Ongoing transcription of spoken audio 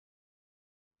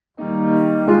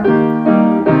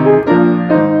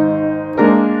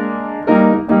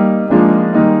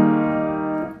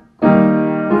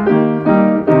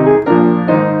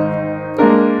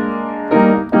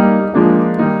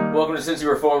Cincy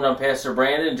Reformed, I'm Pastor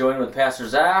Brandon, joined with Pastor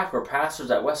Zach. We're pastors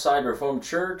at Westside Reformed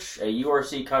Church, a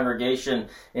URC congregation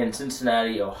in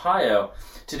Cincinnati, Ohio.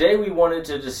 Today we wanted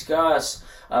to discuss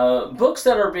books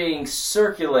that are being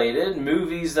circulated,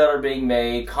 movies that are being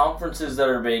made, conferences that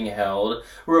are being held,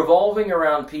 revolving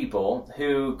around people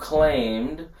who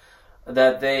claimed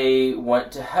that they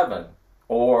went to heaven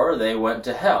or they went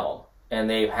to hell. And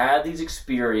they've had these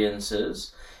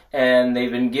experiences, and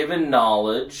they've been given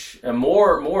knowledge and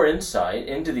more insight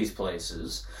into these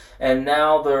places, and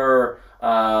now they're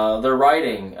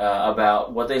writing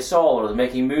about what they saw, or they're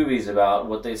making movies about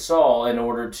what they saw in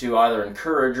order to either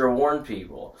encourage or warn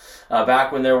people.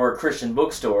 Back when there were Christian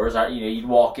bookstores, you'd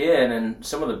walk in, and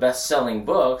some of the best-selling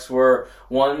books were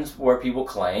ones where people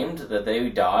claimed that they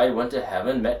died, went to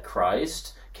heaven, met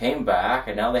Christ, came back,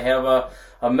 and now they have a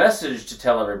message to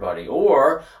tell everybody.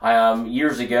 Or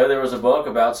years ago there was a book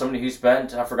about somebody who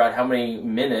spent, I forgot how many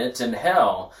minutes in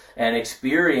hell and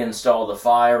experienced all the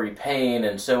fiery pain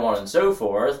and so on and so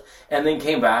forth, and then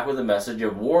came back with a message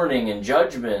of warning and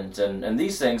judgment and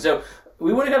these things. So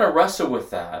we want to kind of wrestle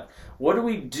with that. What do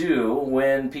we do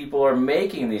when people are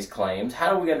making these claims?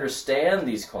 How do we understand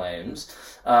these claims?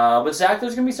 But Zach,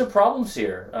 there's going to be some problems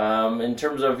here in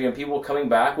terms of people coming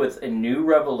back with a new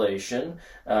revelation,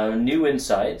 new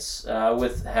insights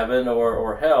with heaven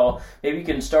or hell. Maybe you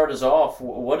can start us off.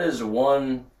 What is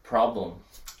one problem?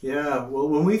 Yeah, well,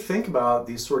 when we think about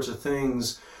these sorts of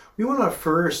things, we want to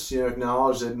first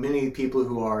acknowledge that many people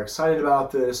who are excited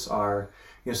about this are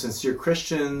sincere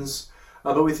Christians.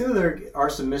 But we think that there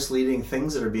are some misleading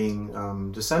things that are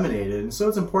being disseminated. And so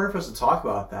it's important for us to talk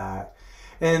about that.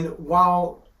 And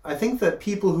while I think that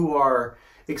people who are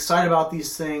excited about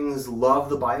these things love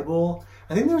the Bible,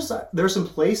 I think there's some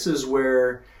places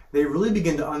where they really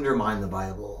begin to undermine the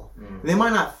Bible. They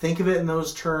might not think of it in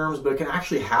those terms, but it can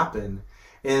actually happen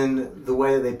in the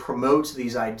way that they promote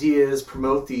these ideas,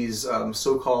 promote these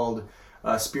so-called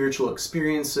spiritual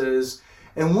experiences.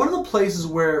 And one of the places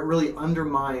where it really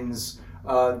undermines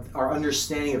our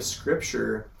understanding of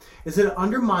Scripture is that it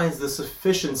undermines the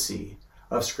sufficiency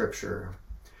of Scripture.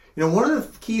 One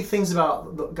of the key things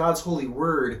about God's holy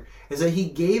word is that He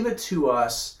gave it to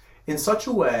us in such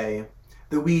a way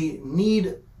that we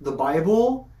need the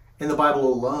Bible and the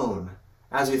Bible alone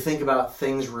as we think about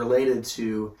things related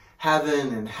to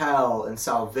heaven and hell and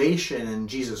salvation and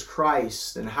Jesus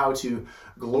Christ and how to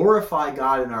glorify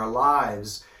God in our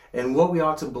lives and what we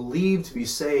ought to believe to be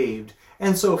saved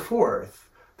and so forth.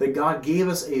 That God gave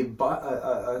us a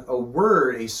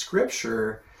word, a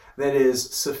scripture that is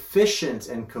sufficient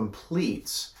and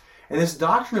complete. And this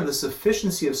doctrine of the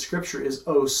sufficiency of Scripture is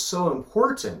so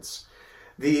important.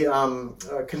 The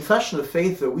confession of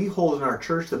faith that we hold in our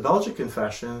church, the Belgic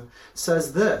Confession,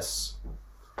 says this: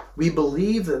 we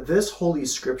believe that this Holy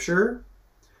Scripture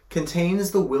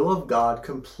contains the will of God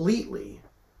completely,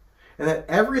 and that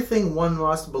everything one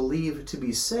must believe to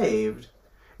be saved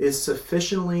is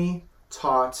sufficiently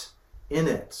taught in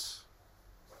it.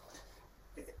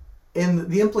 And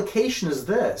the implication is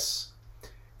this: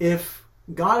 if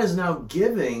God is now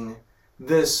giving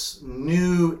this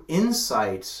new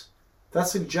insight, that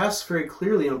suggests very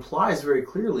clearly, implies very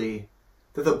clearly,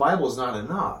 that the Bible is not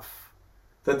enough.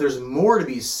 That there's more to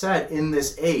be said in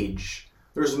this age.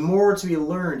 There's more to be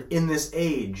learned in this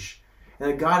age. And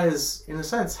that God is, in a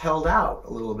sense, held out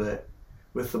a little bit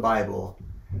with the Bible.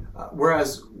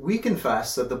 Whereas we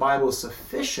confess that the Bible is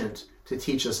sufficient to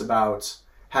teach us about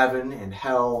heaven and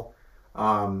hell,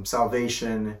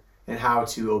 salvation, and how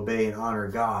to obey and honor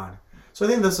God. So I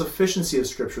think the sufficiency of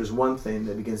Scripture is one thing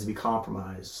that begins to be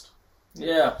compromised.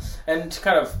 Yeah, and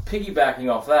kind of piggybacking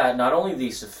off that, not only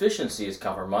the sufficiency is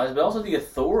compromised, but also the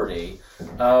authority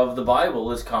of the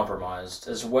Bible is compromised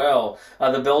as well.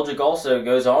 The Belgic also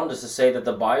goes on to say that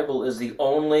the Bible is the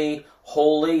only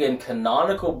holy and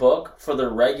canonical book for the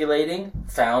regulating,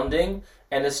 founding,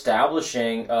 and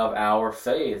establishing of our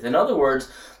faith. In other words,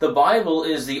 the Bible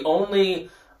is the only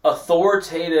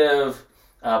authoritative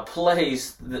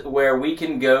place where we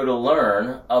can go to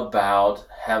learn about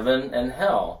heaven and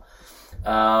hell.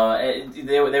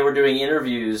 They were doing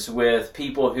interviews with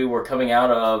people who were coming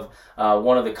out of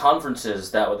one of the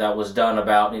conferences that was done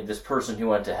about this person who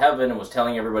went to heaven and was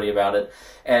telling everybody about it.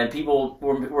 And people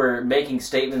were making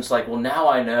statements like, well, now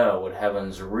I know what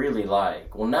heaven's really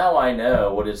like. Well, now I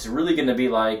know what it's really going to be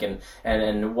like,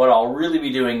 and what I'll really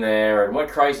be doing there, and what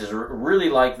Christ is really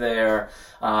like there.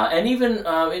 And even,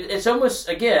 it's almost,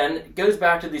 again, goes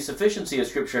back to the sufficiency of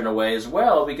Scripture in a way as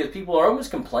well, because people are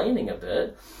almost complaining a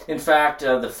bit. In fact,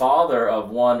 the father of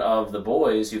one of the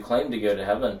boys who claimed to go to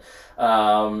heaven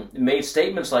made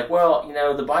statements like, well,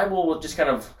 the Bible just kind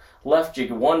of left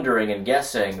you wondering and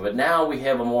guessing, but now we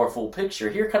have a more full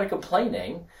picture. Here, kind of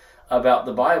complaining about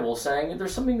the Bible, saying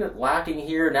there's something that's lacking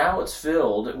here. Now it's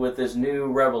filled with this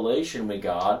new revelation we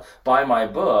got. Buy my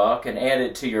book and add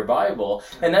it to your Bible.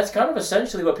 And that's kind of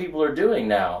essentially what people are doing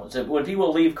now. So when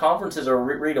people leave conferences or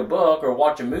read a book or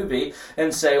watch a movie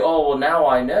and say, oh, well, now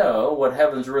I know what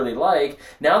heaven's really like,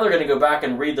 now they're going to go back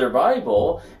and read their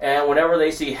Bible, and whenever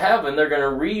they see heaven, they're going to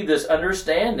read this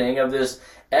understanding of this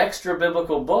extra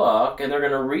biblical book, and they're going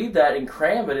to read that and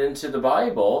cram it into the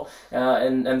Bible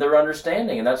and their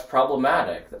understanding, and that's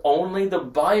problematic. Only the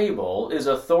Bible is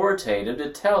authoritative to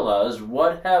tell us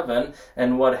what heaven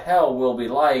and what hell will be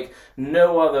like.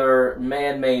 No other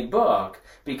man-made book,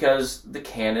 because the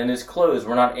canon is closed.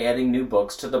 We're not adding new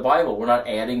books to the Bible. We're not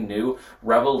adding new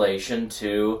revelation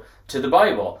to the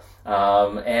Bible.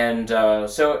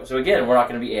 So again, we're not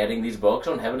going to be adding these books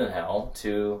on heaven and hell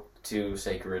to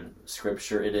sacred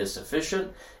Scripture. It is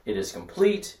sufficient, it is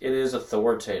complete, it is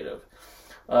authoritative.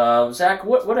 Zach,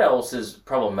 what else is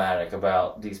problematic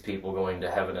about these people going to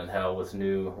heaven and hell with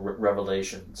new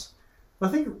revelations? I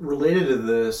think related to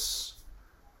this,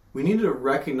 we need to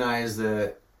recognize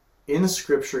that in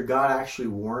Scripture, God actually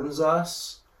warns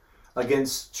us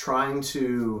against trying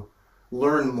to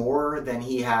learn more than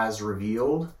He has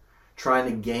revealed, trying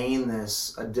to gain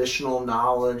this additional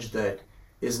knowledge that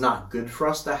is not good for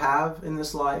us to have in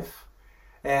this life.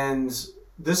 And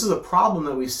this is a problem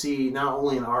that we see not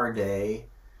only in our day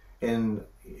and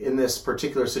in this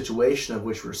particular situation of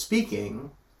which we're speaking,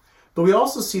 but we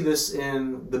also see this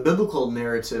in the biblical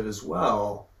narrative as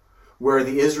well, where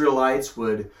the Israelites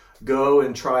would go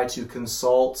and try to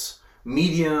consult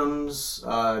mediums,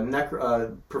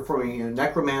 performing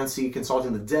necromancy,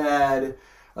 consulting the dead,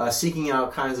 seeking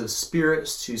out kinds of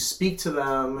spirits to speak to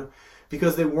them,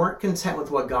 because they weren't content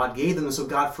with what God gave them, and so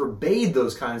God forbade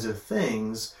those kinds of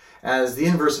things. As the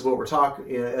inverse of what we're talking,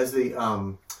 He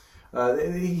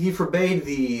forbade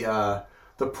the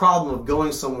problem of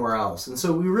going somewhere else. And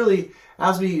so we really,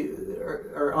 as we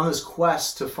are on this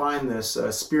quest to find this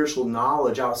spiritual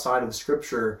knowledge outside of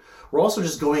Scripture, we're also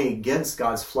just going against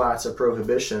God's flat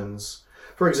prohibitions.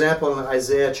 For example, in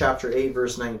Isaiah chapter 8,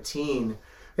 verse 19,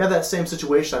 we have that same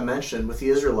situation I mentioned with the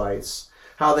Israelites,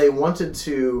 how they wanted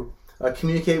to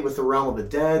communicate with the realm of the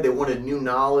dead. They wanted new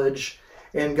knowledge.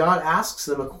 And God asks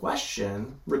them a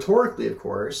question, rhetorically, of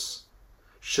course.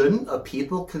 Shouldn't a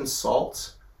people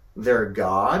consult their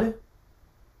God?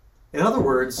 In other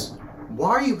words, why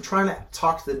are you trying to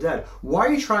talk to the dead? Why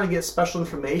are you trying to get special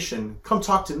information? Come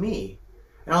talk to me,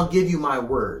 and I'll give you my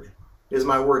word. Is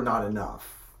my word not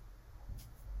enough?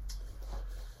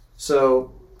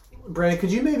 So, Brandon,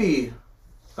 could you maybe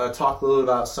talk a little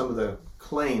about some of the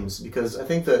claims? Because I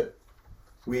think that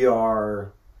we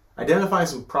are identifying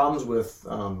some problems with,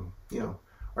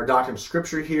 our doctrine of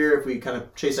Scripture here, if we kind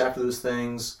of chase after those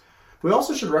things. We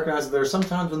also should recognize that there are some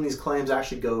times when these claims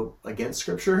actually go against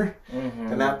Scripture,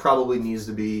 and that probably needs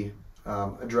to be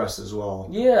addressed as well.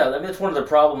 Yeah, I mean, that's one of the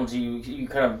problems. You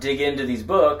kind of dig into these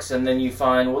books, and then you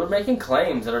find, well, they're making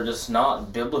claims that are just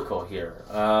not biblical here.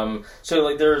 So,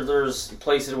 like, there's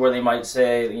places where they might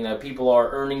say, people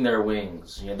are earning their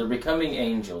wings. They're becoming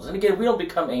angels. And again, we don't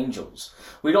become angels.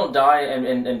 We don't die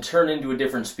and turn into a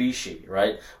different species,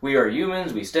 right? We are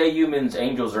humans. We stay humans.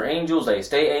 Angels are angels. They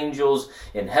stay angels.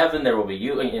 In heaven, there will be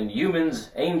humans,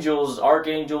 angels,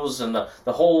 archangels, and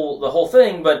the whole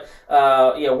thing. But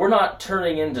we're not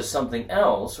turning into something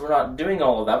else. We're not doing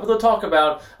all of that. But they'll talk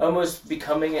about almost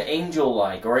becoming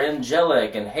angel-like or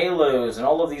angelic and halos and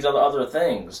all of these other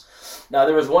things. Now,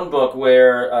 there was one book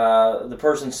where the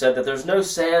person said that there's no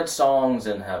sad songs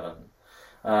in heaven.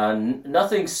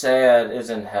 Nothing sad is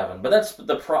in heaven. But that's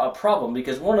the problem,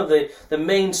 because one of the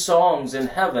main songs in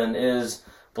heaven is,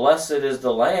 "Blessed is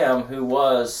the Lamb who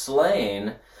was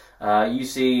slain You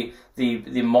see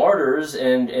the martyrs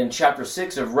in chapter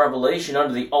 6 of Revelation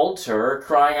under the altar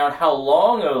crying out, "How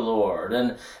long, O Lord?"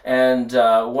 and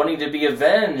wanting to be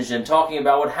avenged and talking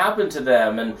about what happened to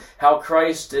them and how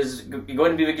Christ is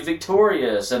going to be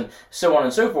victorious and so on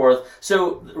and so forth.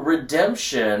 So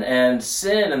redemption and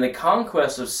sin and the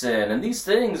conquest of sin and these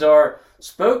things are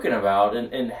spoken about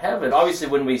in heaven. Obviously,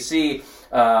 when we see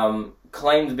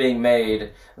claims being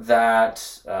made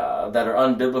that are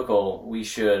unbiblical, we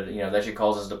should, that should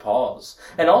cause us to pause.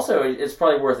 And also, it's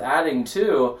probably worth adding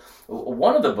too,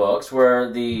 one of the books where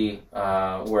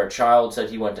where a child said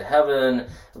he went to heaven,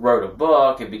 wrote a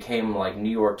book, it became like New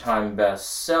York Times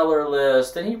bestseller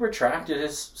list, and he retracted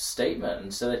his statement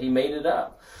and said that he made it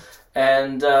up.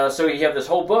 And so you have this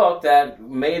whole book that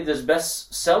made this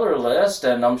bestseller list,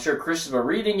 and I'm sure Christians were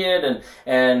reading it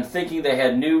and thinking they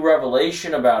had new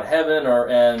revelation about heaven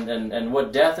and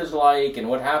what death is like and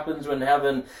what happens when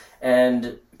heaven,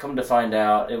 and come to find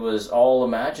out it was all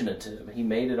imaginative. He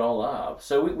made it all up.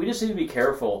 So we just need to be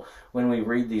careful when we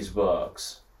read these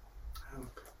books.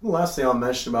 The last thing I'll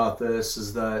mention about this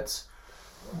is that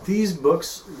these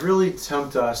books really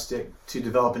tempt us to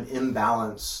develop an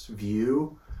imbalanced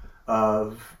view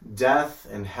of death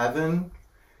and heaven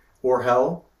or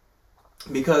hell,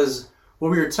 because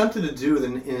what we are tempted to do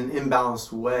in an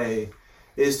imbalanced way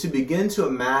is to begin to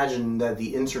imagine that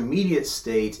the intermediate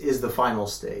state is the final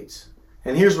state.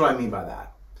 And here's what I mean by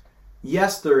that.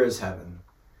 Yes, there is heaven.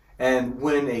 And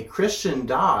when a Christian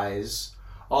dies,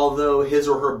 although his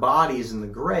or her body is in the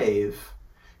grave,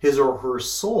 his or her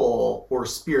soul or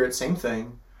spirit, same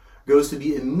thing, goes to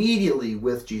be immediately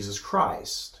with Jesus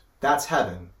Christ. That's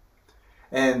heaven.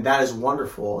 And that is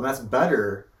wonderful, and that's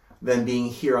better than being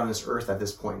here on this earth at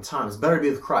this point in time. It's better to be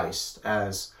with Christ,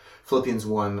 as Philippians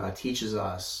 1 teaches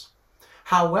us.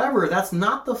 However, that's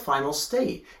not the final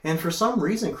state. And for some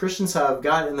reason, Christians have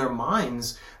got in their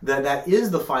minds that that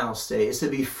is the final state, is to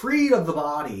be freed of the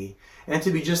body and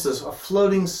to be just a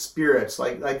floating spirit,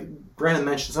 like Brandon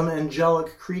mentioned, some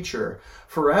angelic creature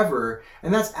forever.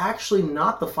 And that's actually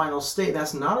not the final state.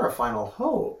 That's not our final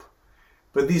hope.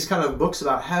 But these kind of books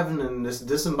about heaven and this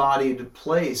disembodied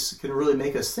place can really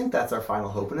make us think that's our final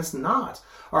hope, and it's not.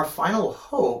 Our final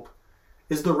hope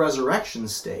is the resurrection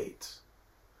state,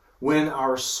 when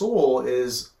our soul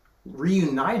is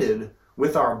reunited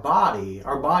with our body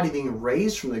being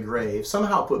raised from the grave,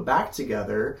 somehow put back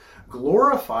together,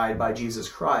 glorified by Jesus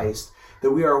Christ,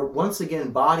 that we are once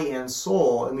again body and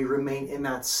soul, and we remain in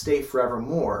that state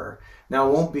forevermore. Now,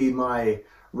 it won't be my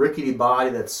rickety body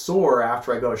that's sore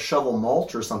after I go to shovel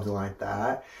mulch or something like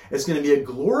that. It's going to be a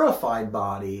glorified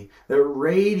body that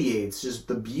radiates just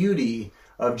the beauty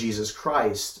of Jesus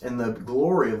Christ and the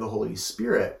glory of the Holy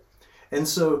Spirit. And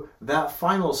so that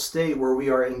final state where we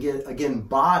are again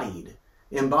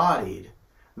embodied,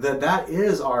 that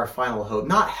is our final hope.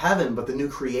 Not heaven, but the new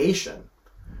creation,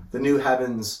 the new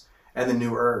heavens and the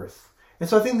new earth. And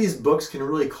so I think these books can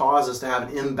really cause us to have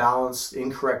an imbalanced,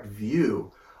 incorrect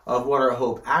view of what our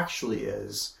hope actually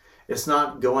is. It's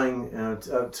not going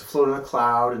to float in a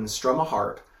cloud and strum a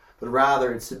harp, but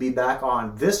rather it's to be back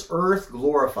on this earth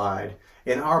glorified,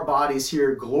 and our bodies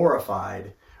here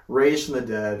glorified, raised from the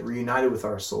dead, reunited with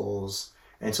our souls,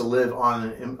 and to live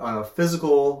on a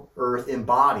physical earth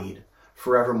embodied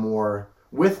forevermore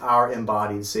with our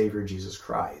embodied Savior Jesus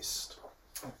Christ.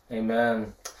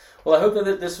 Amen. Well, I hope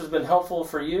that this has been helpful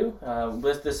for you.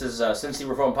 This is Cincy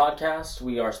Reformed Podcast.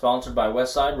 We are sponsored by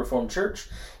Westside Reformed Church.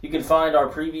 You can find our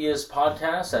previous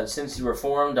podcasts at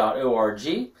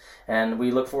cincyreformed.org, and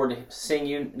we look forward to seeing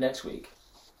you next week.